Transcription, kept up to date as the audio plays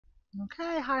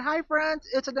Okay, hi friends.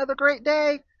 It's another great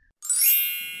day.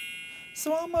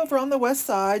 So I'm over on the west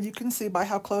side. You can see by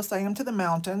how close I am to the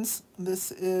mountains.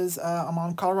 This is, I'm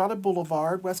on Colorado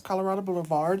Boulevard, West Colorado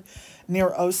Boulevard, near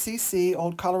OCC,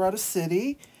 Old Colorado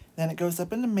City. Then it goes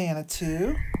up into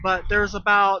Manitou. But there's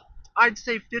about, I'd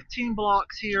say 15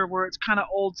 blocks here where it's kind of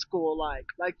old school like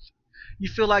you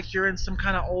feel like you're in some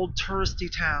kind of old touristy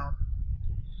town.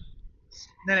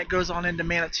 Then it goes on into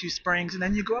Manitou Springs, and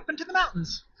then you go up into the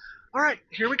mountains. All right,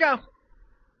 here we go.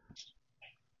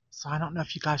 So I don't know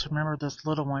if you guys remember this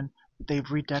little one. They've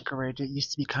redecorated. It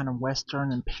used to be kind of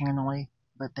western and panely,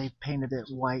 but they've painted it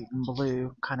white and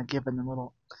blue, kind of giving a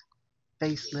little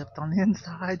facelift on the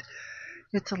inside.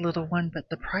 It's a little one, but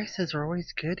the prices are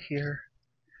always good here.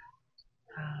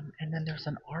 And then there's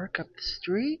an arc up the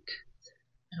street.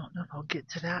 I don't know if I'll get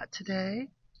to that today.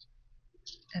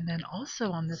 And then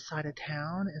also on this side of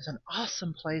town is an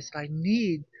awesome place I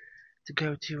need to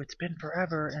go to. It's been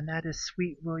forever, and that is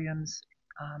Sweet Williams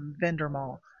Vendor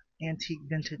Mall, Antique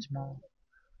Vintage Mall.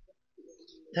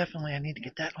 Definitely, I need to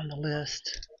get that on the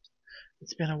list.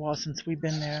 It's been a while since we've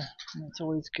been there, and it's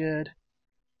always good.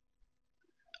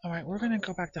 All right, we're going to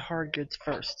go back to hard goods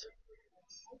first.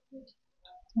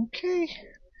 Okay,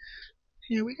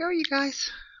 here we go, you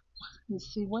guys.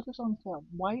 Let's see what is on sale.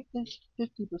 White is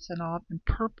 50% off, and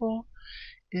purple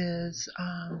is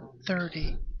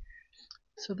 30.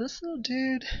 So this little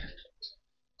dude,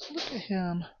 look at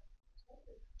him.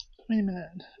 Wait a minute,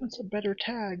 that's a better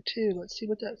tag too. Let's see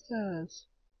what that says.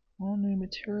 All new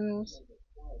materials.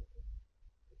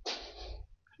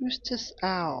 Who's this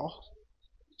owl?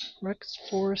 Rex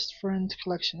Forest Friends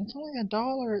Collection. It's only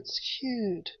 $1. It's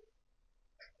cute.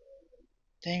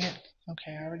 Dang it.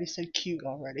 Okay, I already said cute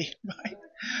already. Right?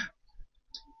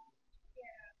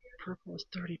 Purple is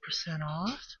 30%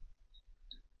 off.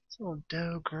 It's a little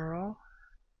doe girl.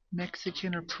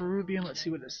 Mexican or Peruvian. Let's see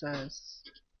what it says.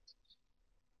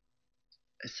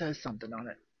 It says something on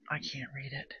it. I can't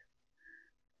read it.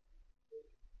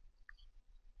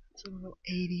 It's a little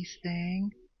 80s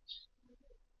thing.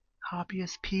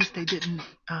 Hobbyist piece. They didn't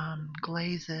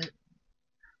glaze it.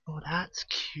 Oh, that's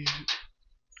cute.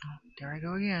 Oh, there I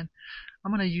go again.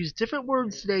 I'm going to use different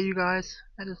words today, you guys.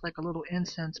 That is like a little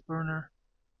incense burner.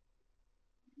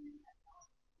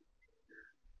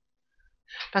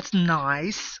 That's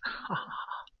nice.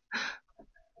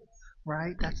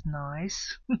 Right? That's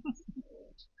nice.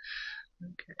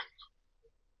 Okay.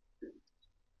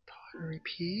 Pottery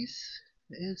piece.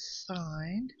 It is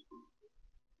signed.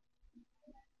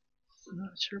 I'm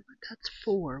not sure what that's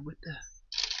for with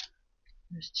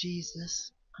there's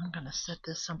Jesus. I'm going to set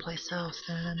this someplace else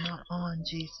then, not on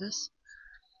Jesus.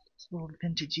 This little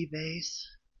vintagey vase.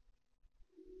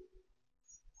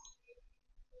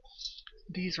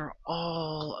 These are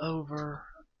all over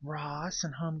Ross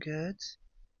and Home Goods.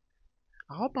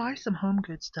 I'll buy some Home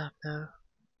Goods stuff though,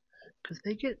 because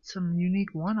they get some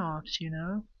unique one-offs, you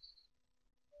know.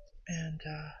 And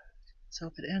so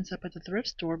if it ends up at the thrift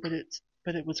store, but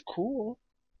it was cool,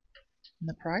 and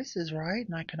the price is right,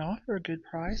 and I can offer a good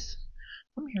price,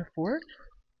 I'm here for it.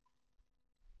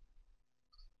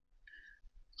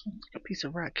 A piece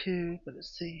of raku, but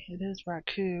let's see, it is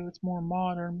raku. It's more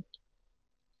modern,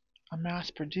 a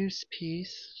mass-produced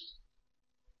piece,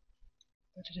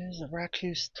 but it is a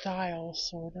raku style,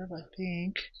 sort of, I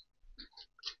think.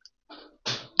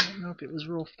 I don't know if it was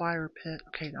real fire pit.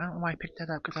 Okay, I don't know why I picked that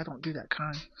up because I don't do that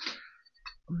kind.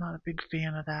 I'm not a big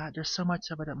fan of that. There's so much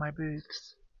of it at my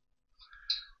booths.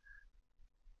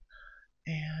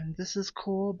 And this is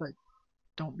cool, but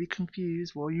don't be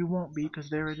confused. Well, you won't be because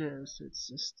there it is. It's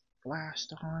just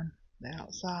flashed on the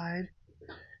outside.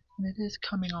 And it is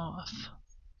coming off.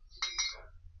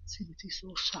 Let's see what these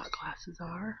little shot glasses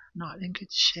are. Not in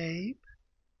good shape.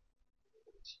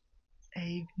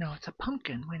 No, it's a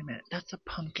pumpkin. Wait a minute. That's a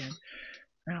pumpkin.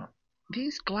 Now,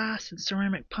 these glass and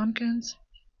ceramic pumpkins,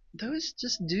 those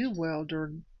just do well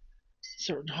during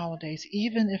certain holidays,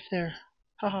 even if they're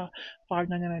haha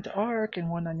 $5.99 to ARC and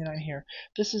 $1.99 here.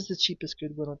 This is the cheapest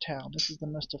Goodwill in town. This is the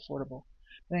most affordable.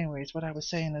 But anyways, what I was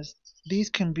saying is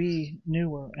these can be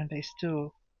newer and they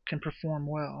still can perform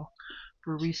well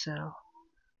for resale.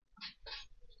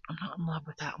 I'm not in love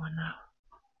with that one though.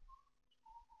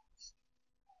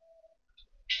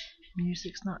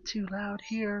 Music's not too loud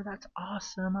here. That's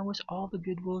awesome. I wish all the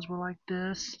Goodwills were like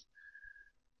this.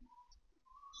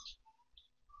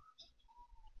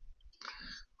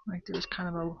 Like there's kind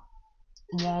of a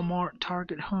Walmart,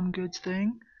 Target, Home Goods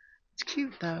thing. It's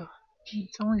cute though.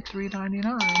 It's only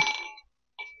 $3.99.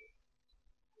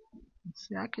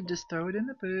 See, I could just throw it in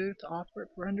the booth, offer it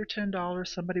for under $10.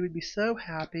 Somebody would be so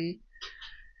happy,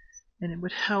 and it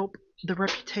would help the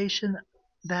reputation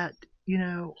that, you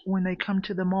know, when they come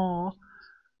to the mall,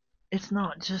 it's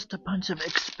not just a bunch of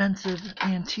expensive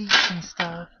antiques and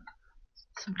stuff.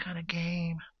 Some kind of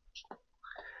game.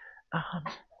 Um,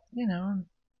 you know,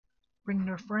 bring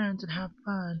their friends and have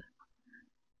fun.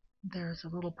 There's a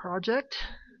little project.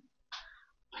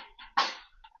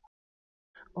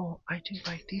 Oh, I do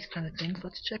like these kind of things.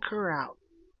 Let's check her out.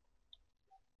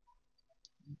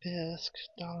 Bisque,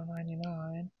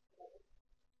 $1.99.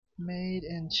 Made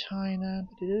in China,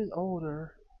 but it is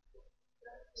older.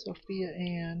 Sophia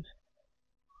Ann.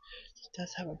 She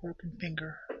does have a broken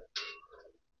finger.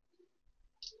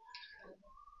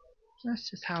 That's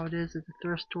just how it is at the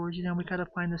thrift stores. You know, we gotta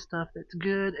find the stuff that's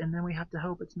good, and then we have to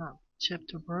hope it's not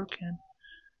chipped or broken.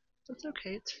 That's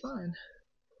okay, it's fun.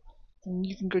 And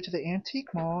you can go to the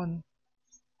antique mall and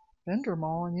vendor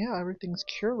mall, and yeah, everything's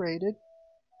curated.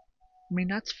 I mean,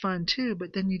 that's fun too,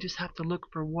 but then you just have to look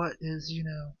for what is, you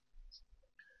know,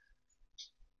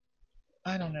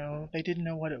 I don't know, they didn't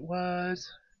know what it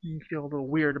was. You feel a little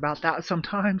weird about that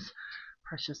sometimes.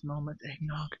 Precious moments,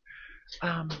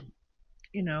 eggnog.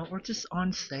 You know, or just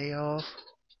on sale.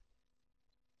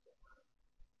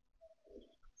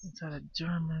 Is that a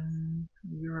German,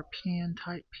 European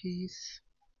type piece?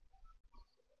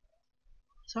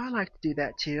 So I like to do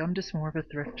that too. I'm just more of a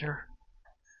thrifter.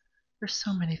 There's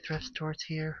so many thrift stores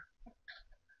here.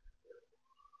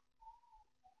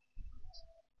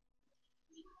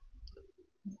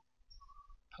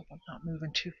 Hope I'm not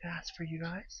moving too fast for you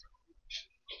guys.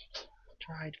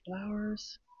 Dried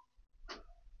flowers.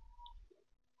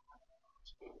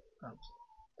 Oh,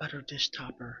 butter dish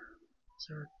topper.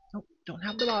 So, nope, don't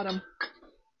have the bottom.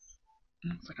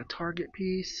 Looks like a Target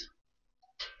piece.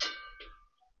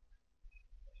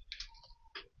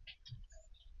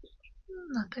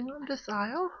 Nothing on this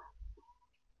aisle.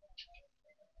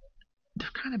 They're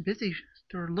kind of busy.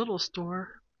 They're a little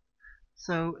store.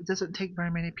 So it doesn't take very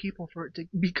many people for it to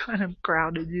be kind of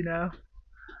crowded, you know.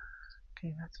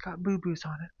 Okay, that's got boo-boos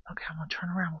on it. Okay, I'm going to turn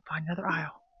around. We'll find another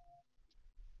aisle.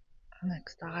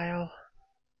 Next aisle.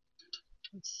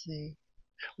 Let's see.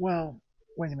 Well,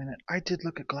 wait a minute. I did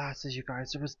look at glasses, you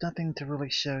guys. There was nothing to really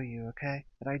show you, okay?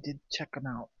 But I did check them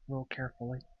out real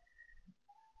carefully.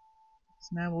 So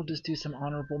now we'll just do some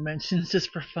honorable mentions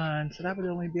just for fun. So that would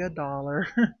only be $1.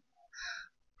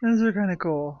 Those are kind of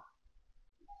cool.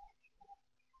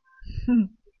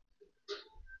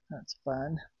 That's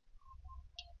fun.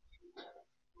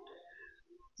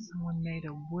 Someone made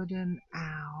a wooden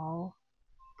owl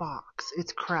box.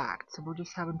 It's cracked, so we're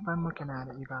just having fun looking at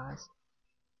it, you guys.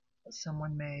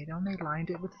 Someone made. Oh, they lined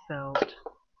it with felt.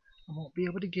 I won't be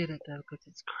able to get it though because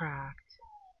it's cracked.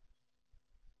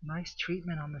 Nice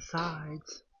treatment on the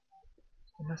sides.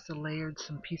 They must have layered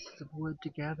some pieces of wood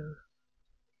together.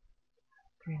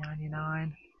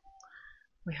 $3.99.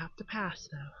 We have to pass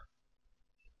though.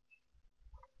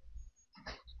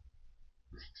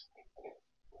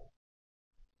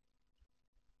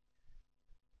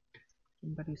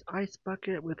 Somebody's ice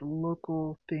bucket with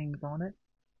local things on it.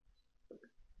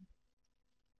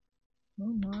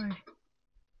 Oh my.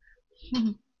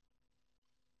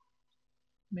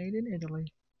 Made in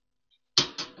Italy.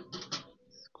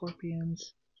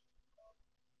 Scorpions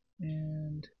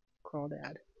and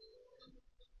crawdad.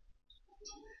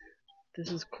 This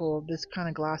is cool. This kind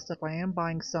of glass stuff, I am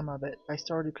buying some of it. I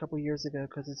started a couple years ago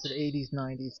because it's an 80s,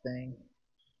 90s thing.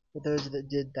 For those that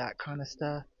did that kind of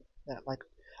stuff, that like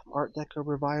Art Deco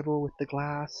revival with the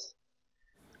glass.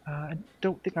 I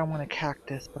don't think I want a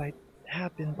cactus, but I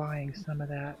have been buying some of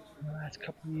that in the last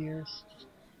couple of years.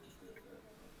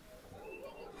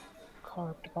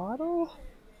 Carved bottle,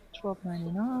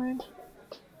 $12.99.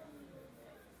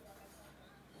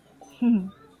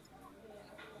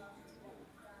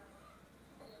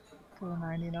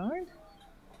 $4.99.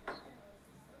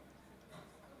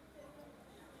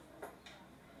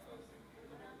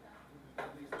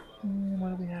 And what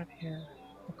do we have here?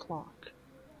 A clock.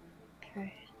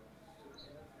 Okay.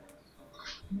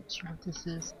 I'm not sure what this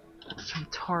is. It's from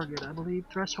Target, I believe.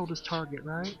 Threshold is Target,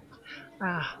 right?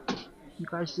 Ah, you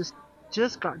guys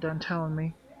just got done telling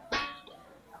me.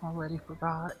 Already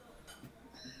forgot.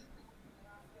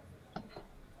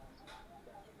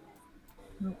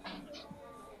 Nope.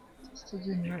 Just a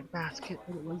generic basket,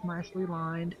 but it was nicely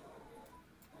lined.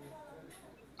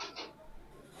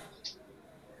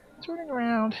 Turning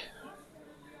around.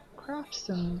 Crafts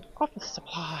and office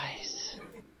supplies.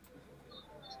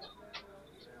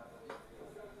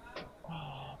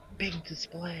 Oh, big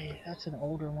display. That's an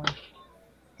older one.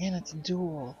 And it's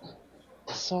dual.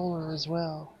 Solar as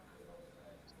well.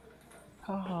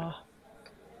 Haha.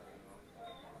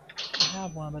 I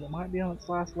have one, but it might be on its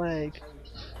last leg.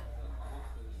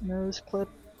 nose clip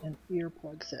and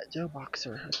earplug set. Joe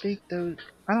Boxer. I think those.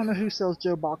 I don't know who sells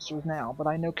Joe Boxers now, but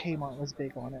I know Kmart was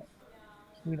big on it.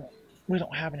 We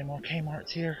don't have any more Kmarts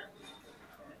here.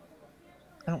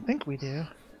 I don't think we do.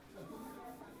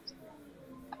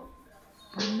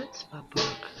 Bar mitzvah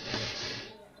book.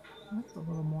 That's a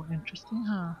little more interesting,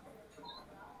 huh?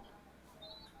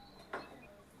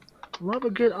 Love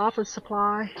a good office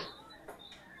supply.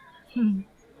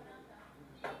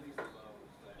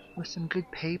 With some good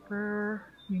paper,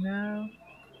 you know?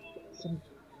 Some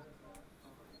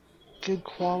good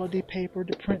quality paper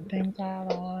to print things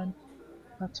out on.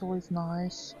 That's always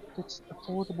nice. It's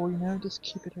affordable, you know? Just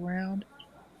keep it around.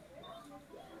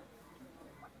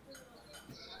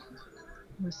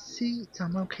 Receipts,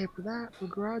 I'm okay for that. For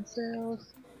garage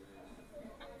sales.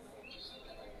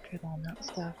 Good on that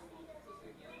stuff.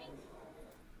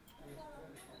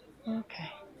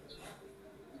 Okay.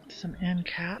 Some end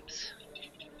caps.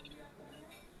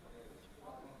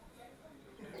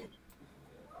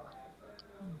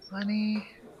 Funny.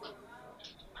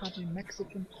 Probably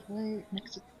Mexican plate,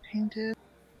 Mexican painted.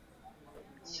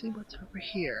 Let's see what's over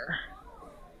here.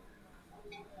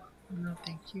 No,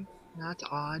 thank you. That's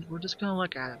odd. We're just gonna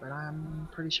look at it, but I'm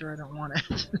pretty sure I don't want it.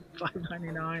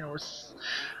 $5.99 or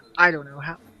I don't know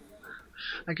how.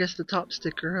 I guess the top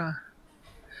sticker,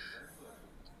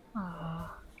 huh? Aww.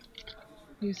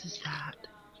 Uses that.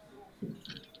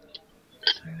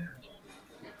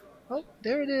 Oh,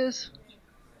 there it is.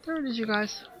 There it is, you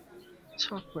guys.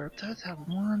 Chalkware does have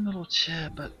one little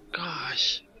chip, but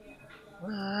gosh.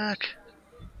 Look.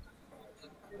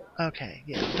 Okay,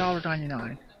 yeah,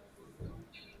 $1.99.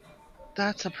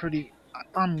 That's a pretty...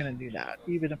 I'm gonna do that,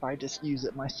 even if I just use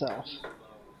it myself.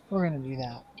 We're gonna do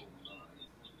that.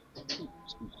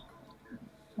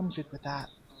 I'm good with that.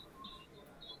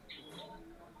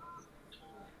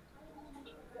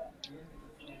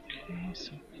 Okay,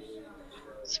 so...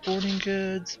 sporting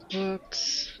goods,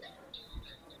 books...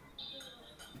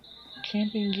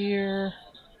 camping gear...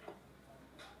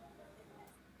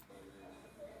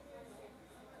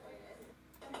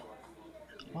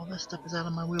 all this stuff is out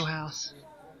of my wheelhouse.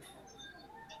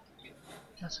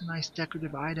 That's a nice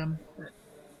decorative item that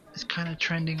is kind of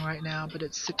trending right now, but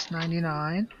it's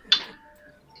 $6.99.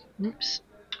 Oops.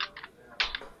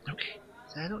 Okay,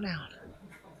 settle down.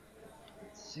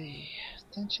 Let's see.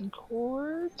 Extension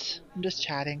cords. I'm just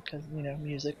chatting because, you know,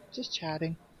 music. Just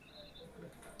chatting.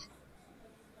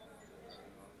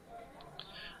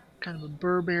 Kind of a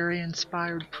Burberry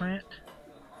inspired print.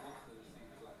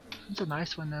 It's a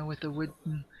nice one though with the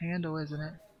wooden handle, isn't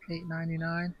it?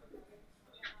 $8.99.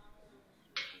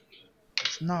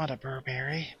 It's not a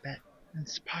Burberry, but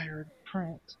inspired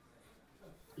print.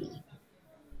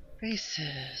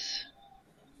 Faces.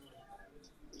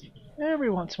 Every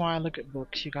once in a while I look at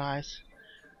books, you guys.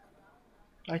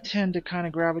 I tend to kind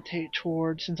of gravitate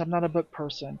towards, since I'm not a book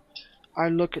person, I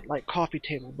look at like coffee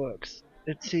table books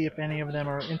and see if any of them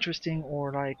are interesting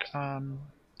or like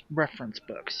reference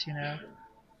books, you know.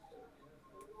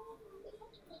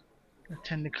 I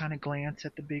tend to kind of glance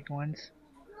at the big ones.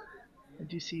 I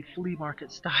do see flea market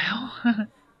style.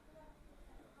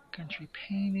 Country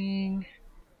painting.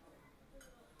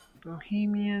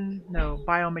 Bohemian. No,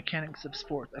 biomechanics of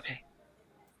sport. Okay.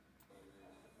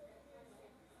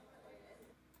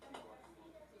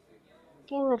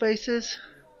 Floral vases.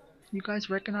 You guys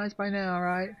recognize by now,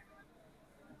 right?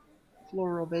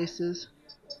 Floral vases.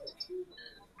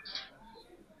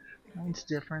 Mine's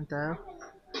different though.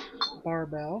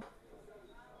 Barbell.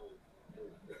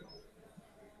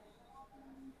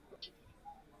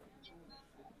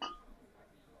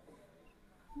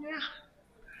 Yeah.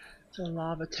 It's a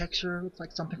lava texture. Looks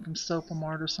like something from Soap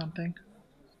Mart or something.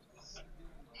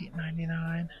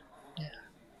 $8.99. Yeah.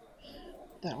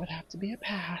 That would have to be a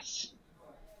pass.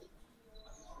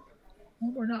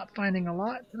 Well, we're not finding a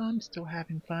lot, but I'm still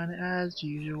having fun as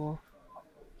usual.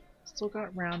 Still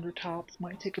got rounder tops.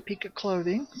 Might take a peek at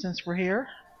clothing since we're here.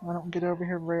 I don't get over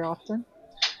here very often.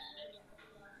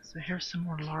 So here's some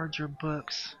more larger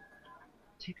books.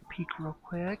 Take a peek real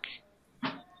quick.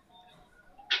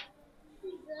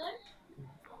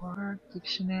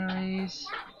 Dictionaries.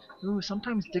 Ooh,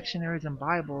 sometimes dictionaries and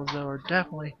Bibles though are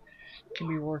definitely can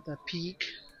be worth a peek.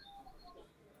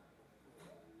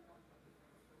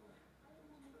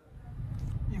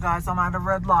 You guys, I'm at a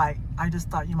red light. I just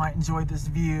thought you might enjoy this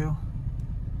view.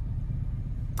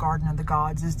 Garden of the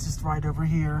Gods is just right over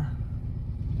here.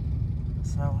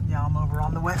 So yeah, I'm over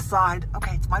on the west side.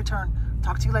 Okay, it's my turn.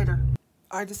 Talk to you later.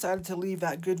 I decided to leave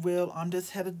that Goodwill. I'm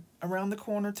just headed around the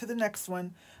corner to the next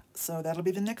one. So that'll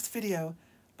be the next video.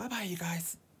 Bye-bye, you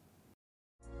guys.